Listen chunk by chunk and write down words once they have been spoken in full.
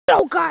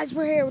guys,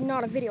 we're here with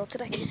not a video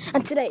today,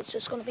 and today it's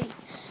just gonna be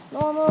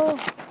normal,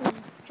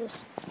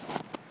 just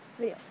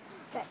video.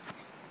 Okay.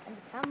 And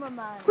the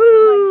cameraman.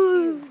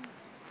 Woo!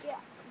 Yeah,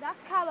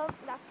 that's Callum,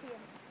 that's Kian.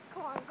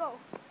 Come on, go.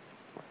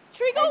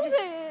 3 goes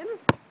in.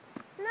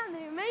 Not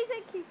the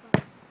amazing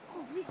keeper.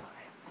 Oh, yeah.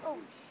 Oh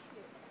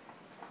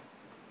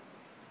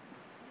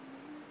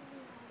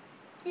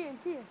shit.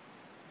 Kian.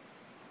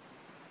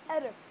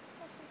 Header.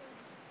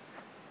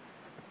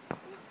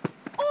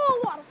 Oh,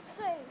 what a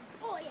save.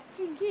 Oh yeah.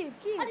 Kian.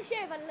 Had a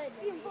shave on the lid.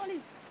 Kian,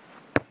 volley.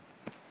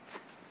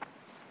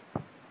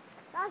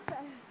 That's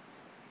better.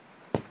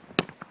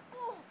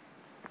 Oh.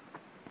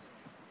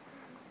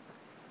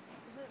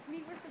 Is it me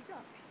versus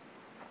Josh?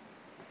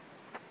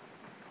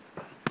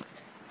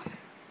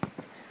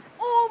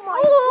 Oh my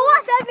Oh,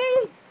 what's that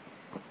mean?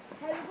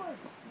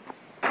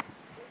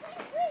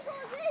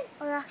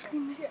 I actually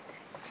missed it.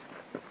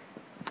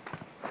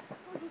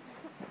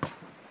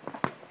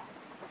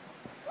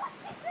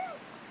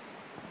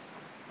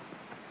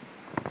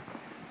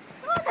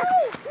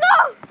 No!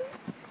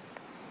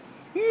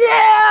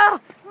 Yeah!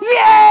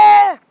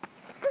 Yeah!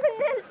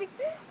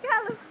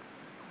 Callum.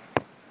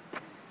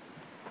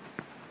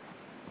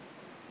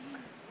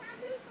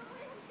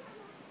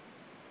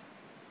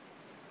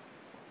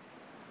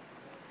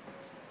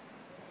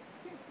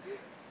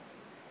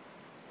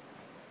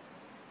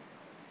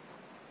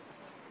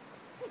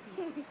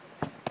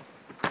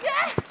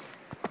 Yes!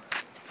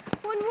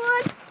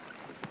 1-1.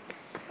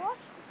 What?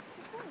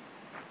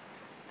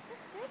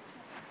 That's it.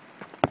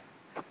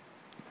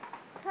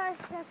 5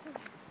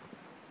 seconds.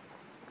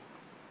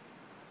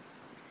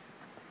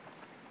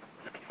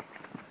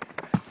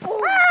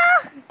 Oh.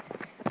 Ah!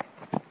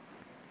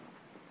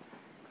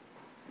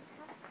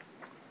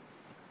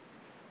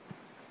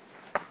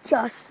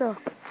 Josh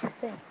sucks, just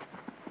saying.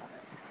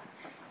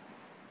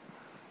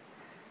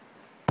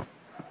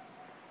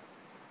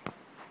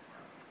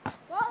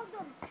 Well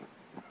done.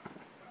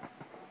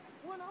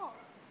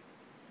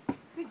 1-0.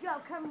 Good job,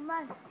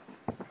 cameraman.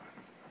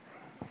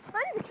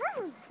 Where's the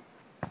camera?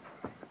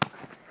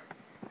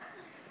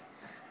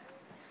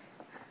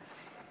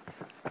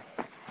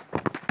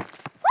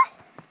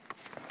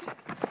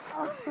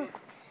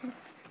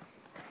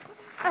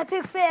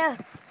 Epic fail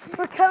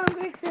for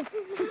Cameron Grigson.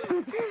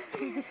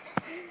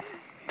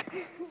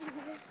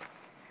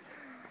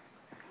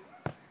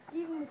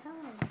 Even the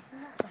camera.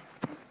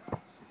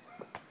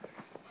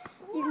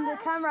 Even the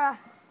camera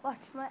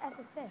watched my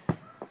epic fail.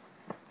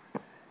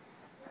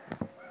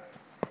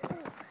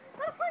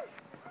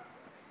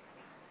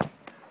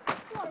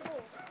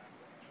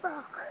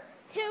 Fuck.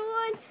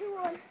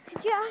 2-1. To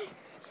Josh.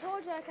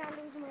 Told you I can't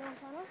lose my own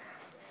channel.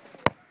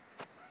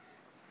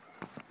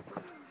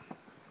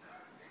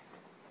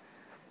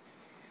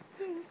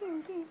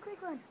 King,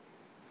 quick one.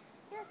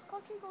 Yes,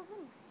 got 3 goals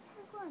in.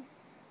 Quick one.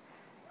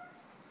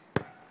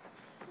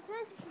 It's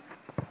meant to be.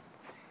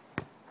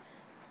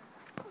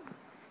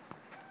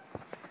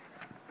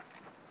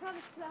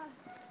 Promise plan.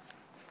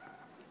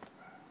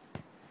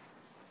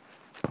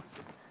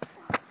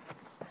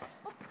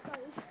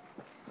 Upstairs.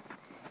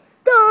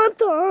 Dun,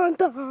 dun,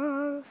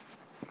 dun.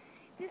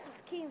 This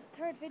is Keen's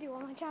 3rd video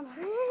on my channel.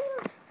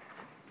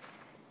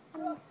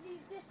 Don't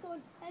leave this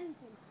one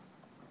anything.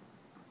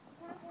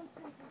 Can't go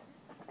through this.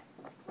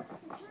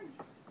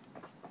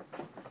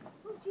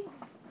 Oh, Jesus.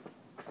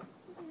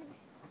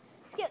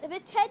 It's getting a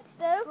bit tense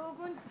though. We're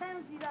going to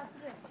penalties after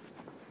this.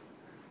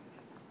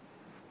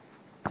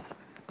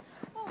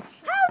 Oh,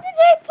 shit. How did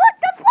he put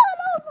the ball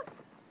over?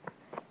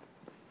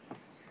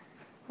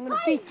 I'm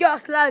gonna beat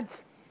Josh,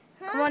 lads.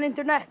 Huh? Come on,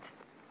 internet.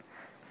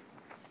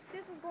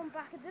 This is going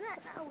back at the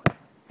net now.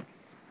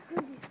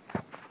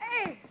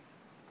 Hey!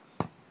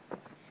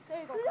 There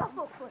you go. Get off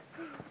my foot.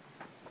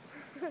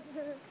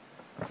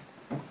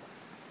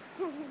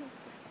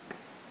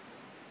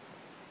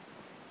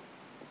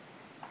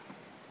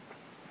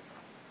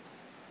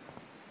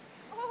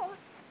 Oh.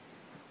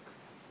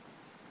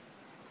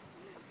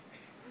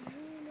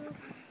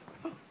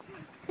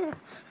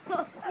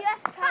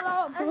 Yes,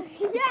 Callum.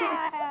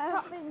 Yeah.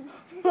 Top bins.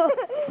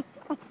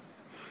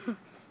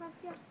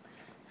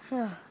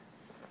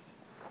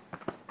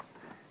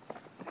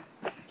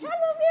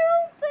 Callum, you're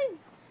open.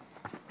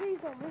 Please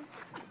don't miss.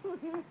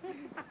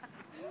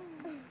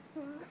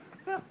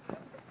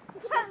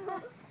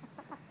 Callum.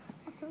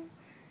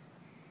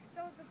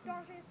 That was the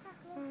darkest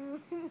tackle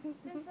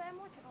since I'm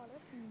watching all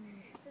this.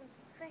 Since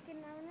freaking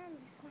now and then we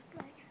snapped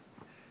like.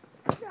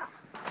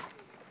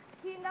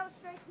 Keen, that was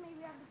straight to me.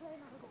 We have to play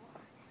another goal.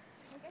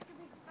 Now get your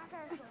big back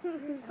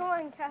arsehole. Come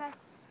on, Cal.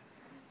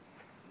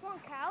 Come on,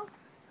 Cal.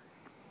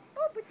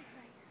 Oh, put the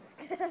flag.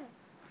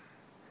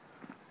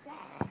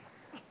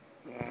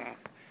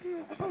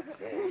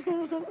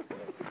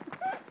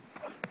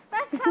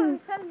 That's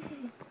Callum's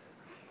penalty.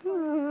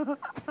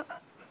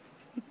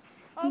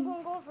 I'll go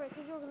and go for it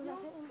because you're going to let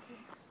it into.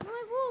 No, I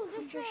won't.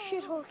 It's Just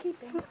your try. shithole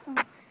keeping.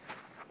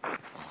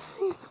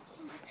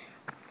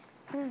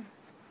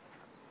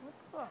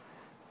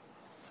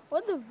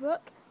 What the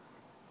fuck?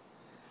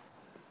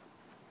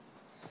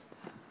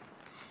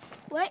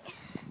 Wait.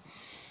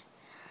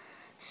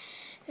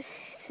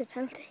 This is a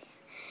penalty.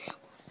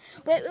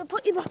 Wait, we'll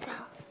put you back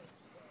down.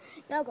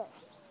 Now go.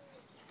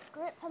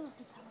 Great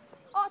penalty, Callum.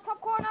 Oh,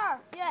 top corner.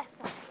 Yes,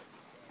 man.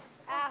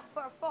 Ah,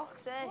 for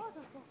fuck's sake.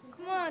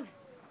 Come on.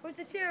 Where's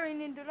the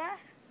cheering into that?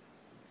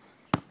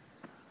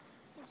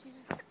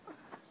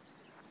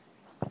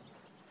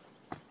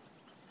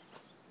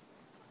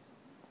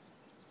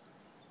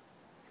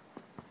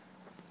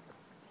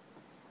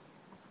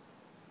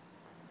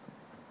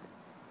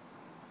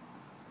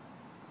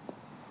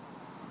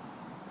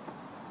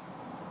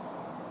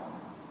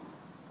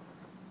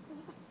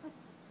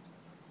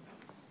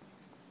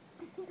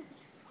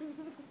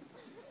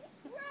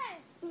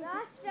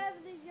 That's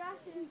definitely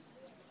Justin.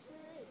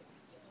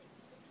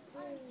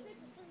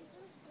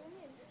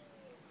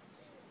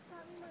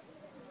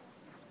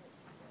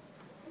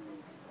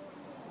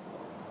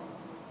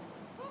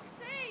 Fuck's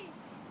sake.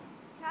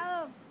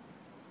 Callum.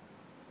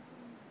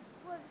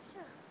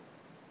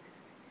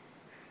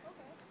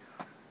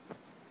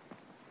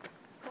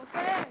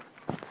 Okay.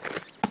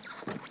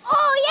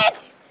 Oh,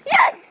 yes!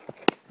 Yes!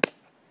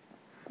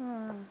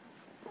 Hmm.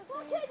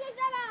 What kid is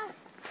that?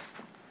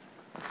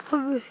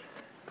 Oh,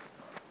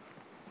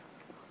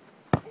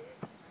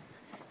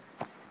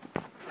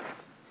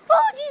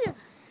 Jesus!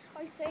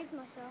 I saved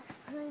myself.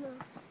 I know.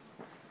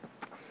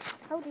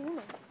 How do you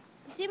know?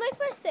 You see my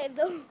first save,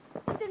 though?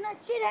 Internet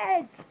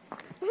shitheads!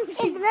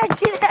 Internet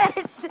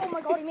shitheads! Oh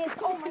my god, he missed.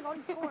 Oh my god,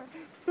 he scored.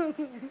 2-1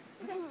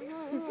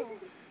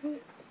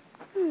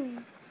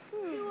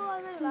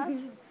 now,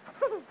 lads.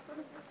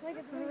 Like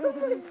it's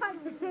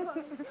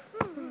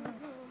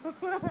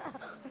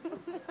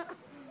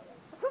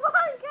Come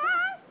on,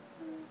 guys!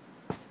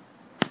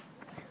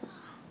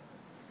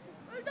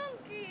 Well done,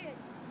 kid.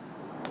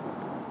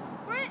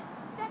 Great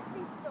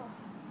sexy stuff.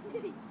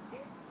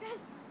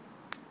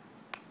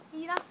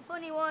 See, that's a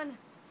funny one.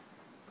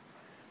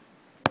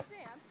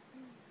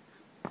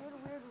 You're the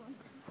weird one.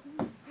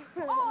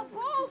 Oh,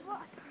 ball.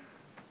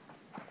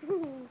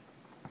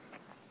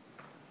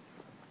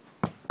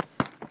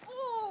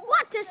 Oh,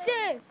 What a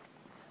save!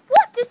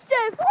 What a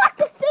save! What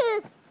a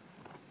save!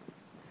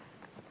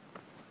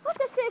 What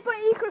a save by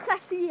Equal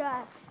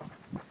Casillas!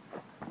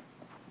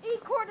 he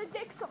scored a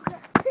dick sucker.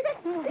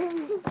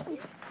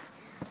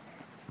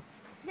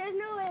 There's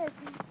no way.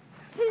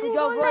 Who's in job,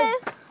 goal boy. now?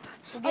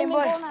 Good I'm in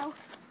goal now.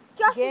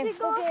 Josh Game. is in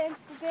goal. Good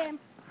game.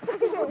 Good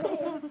game.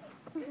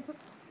 Good game,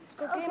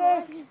 Okay,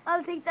 Alex.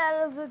 I'll take that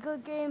as a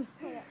good game.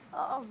 Yeah.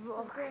 Oh,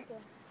 That's a great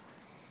game.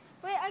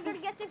 wait, I gotta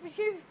get there for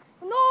sure.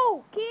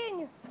 No, Keane,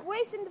 you're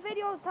wasting the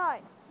video's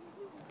time.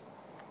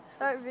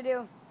 Start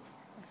video.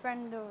 My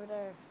friend over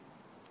there.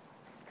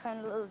 Kind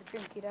of a little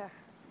drinky there.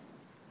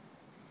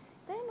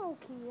 They know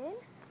Keane.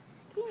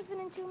 Keane's been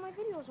in 2 of my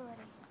videos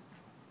already.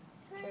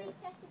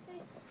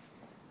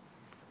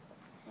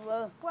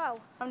 Well, Wow.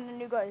 I'm the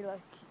new guy,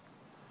 like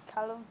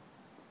Callum.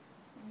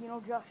 You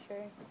know Josh,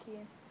 right?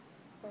 Keane.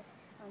 But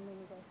I'm the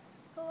new guy.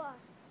 Go on.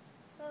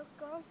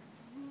 Welcome,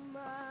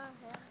 my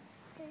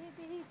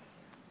baby.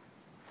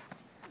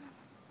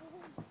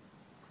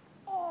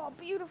 Oh,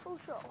 beautiful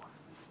show.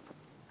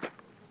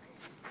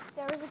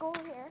 There is a goal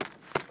here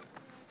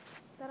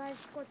that I've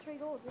scored 3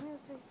 goals in. It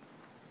was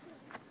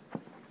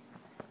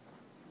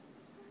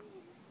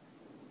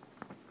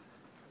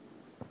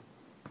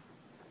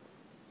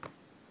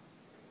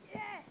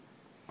Yes!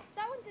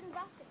 That one didn't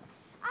basket.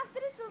 After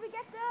this, will we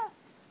get the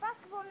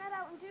basketball net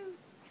out and do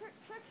trick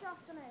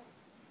shots on it?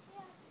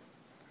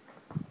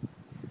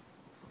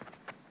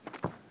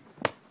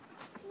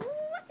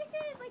 Ooh, what the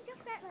save by Chuck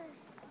Bettler?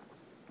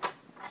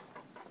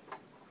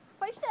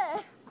 First there.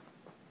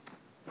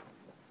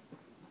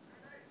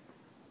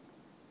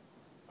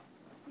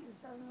 See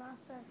yourself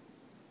master.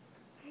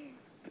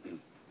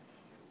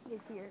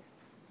 He's here.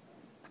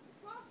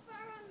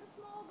 crossbar and the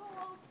small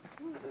goal.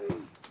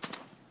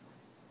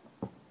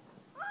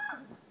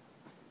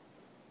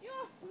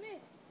 Just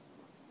missed.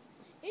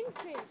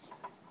 Inches.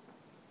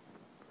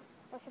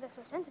 Or should I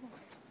say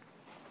centimeters?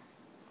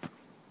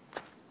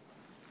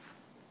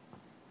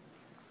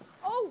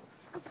 Oh,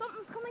 and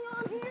something's coming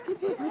on here.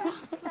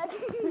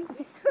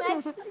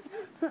 Next.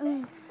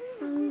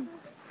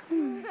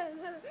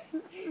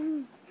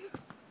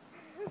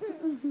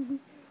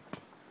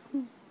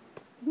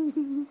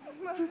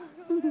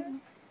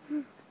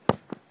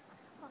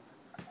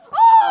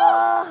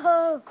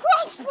 Oh!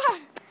 Crossbar!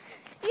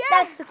 Yes!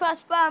 That's the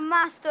crossbar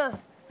master.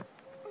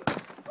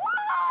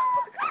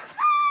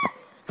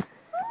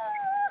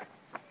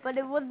 But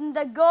it wasn't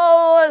a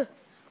goal.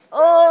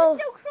 Oh!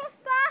 Still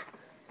crossbar.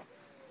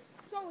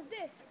 So was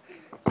this.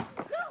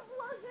 No,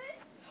 was it?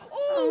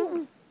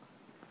 Oh!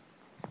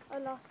 I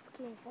lost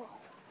Keen's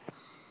ball.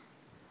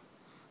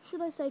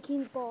 Should I say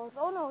Keen's balls?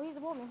 Oh no, he's a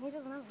woman. He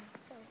doesn't have them.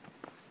 Sorry.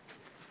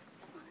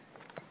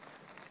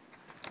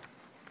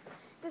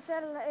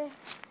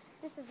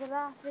 This is the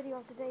last video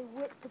of the day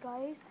with the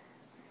guys.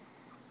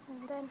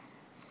 And then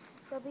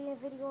there'll be a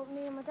video of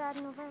me and my dad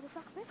in over the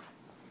soccer pitch.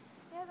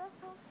 Yeah,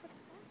 that's all.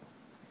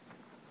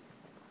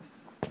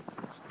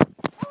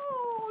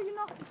 Oh, you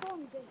knocked the phone,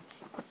 you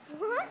bitch.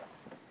 What?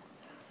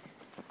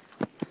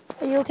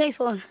 Are you okay,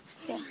 phone?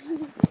 Yeah.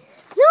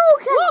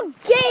 What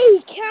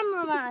gay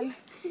cameraman?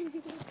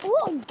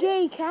 What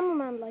gay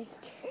cameraman, like?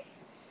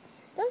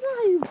 That's not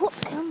how you put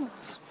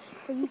cameras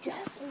for you to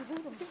have to do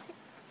them.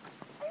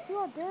 You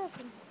are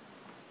dirty.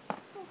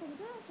 Fucking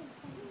dirty.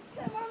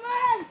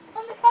 Cameraman!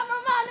 I'm the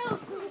cameraman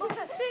of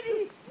the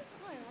city!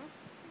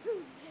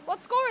 What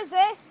score is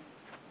it?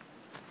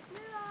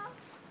 0.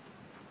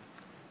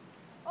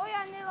 Oh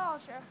yeah,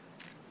 0-0, sure.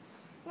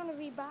 None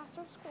of you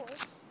bastards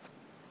scores.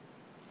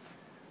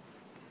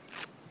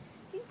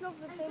 These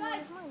gloves are the same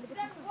as mine, but If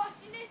different. they're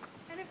watching this,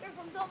 and if they're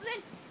from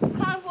Dublin, you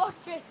can't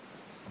watch it.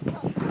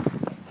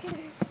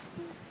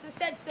 So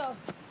said so.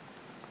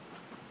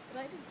 But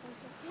I didn't say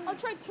so. I'll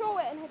try to throw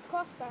it and hit the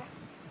crossbar.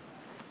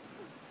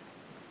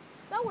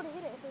 That would have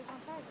hit it if it was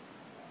on target.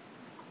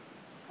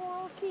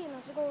 Oh, Keane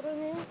has to go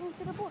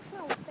into the bush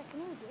now,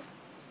 fucking idiot.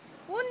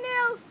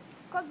 1-0,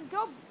 because the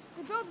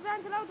Dubs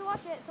aren't allowed to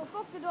watch it, so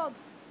fuck the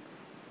Dubs.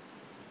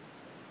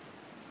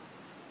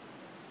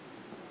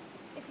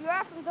 If you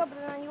are from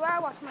Dublin and you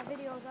are watching my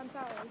videos, I'm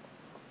sorry.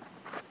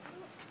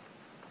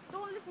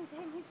 Don't listen to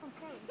him, he's from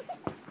Kerry.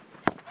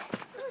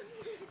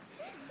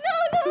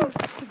 No!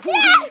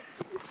 Yeah!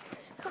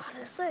 God,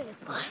 I say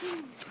it, boy.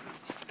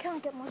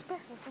 Can't get much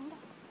better than that.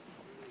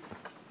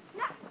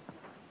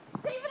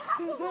 David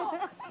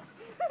Hasselhoff!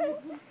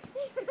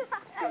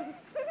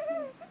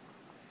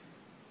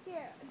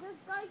 Here, this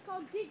guy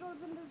called Giggles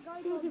and this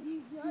guy called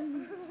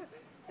Giggles.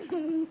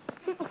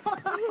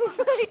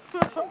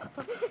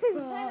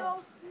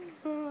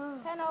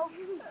 Penno.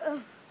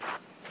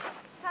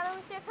 Hello,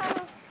 Mr.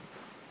 Connell.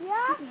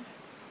 Yeah?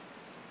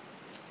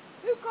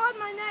 Who called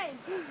my name?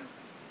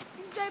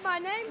 You say my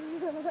name?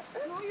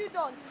 No, you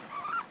don't.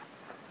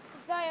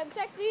 'Cause I am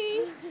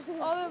sexy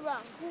all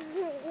around.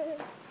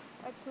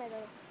 I just made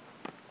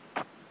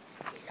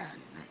these are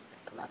nice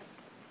gloves.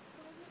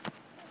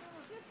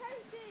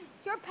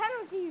 It's your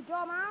penalty, you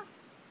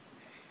dumbass.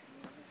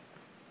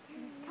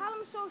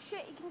 Callum's so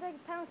shit, he can take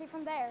his penalty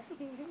from there.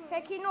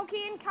 Okay,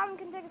 Keane, Callum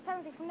can take his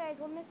penalty from there. He's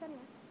one miss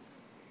anyway.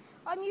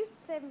 I'm used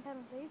to saving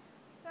penalties.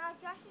 Well,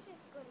 Josh is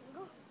just good and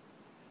go.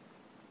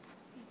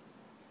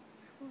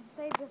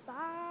 Save this,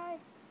 bye.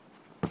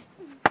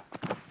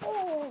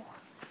 Oh,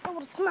 I would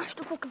have smashed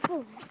the fucking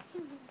phone.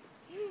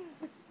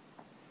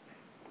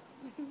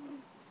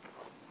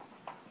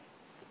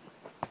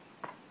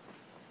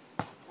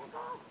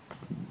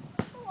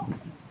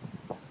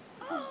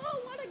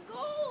 Oh, what a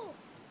goal!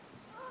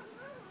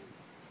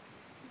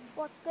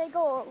 What they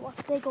go, what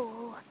they go,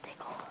 what they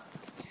go.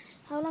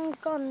 How long's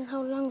gone?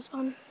 How long's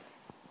gone?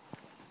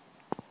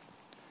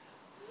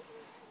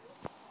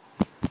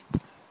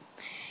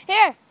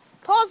 Here,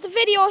 pause the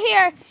video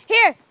here.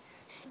 Here,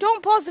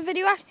 don't pause the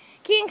video.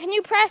 Keane, can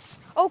you press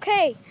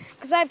OK?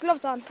 Because I have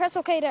gloves on. Press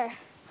OK there.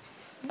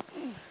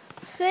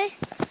 Sweet.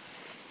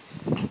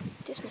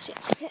 Dismiss it.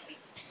 Okay.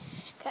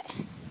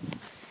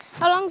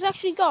 How long's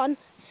actually gone?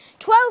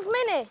 12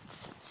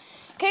 minutes.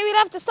 Okay, we'll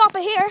have to stop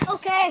it here.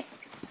 Okay.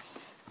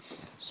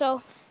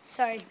 So,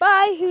 Sorry.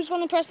 bye. Who's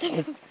going to press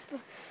the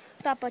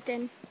stop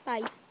button?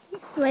 Bye.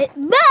 Wait.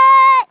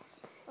 Bye!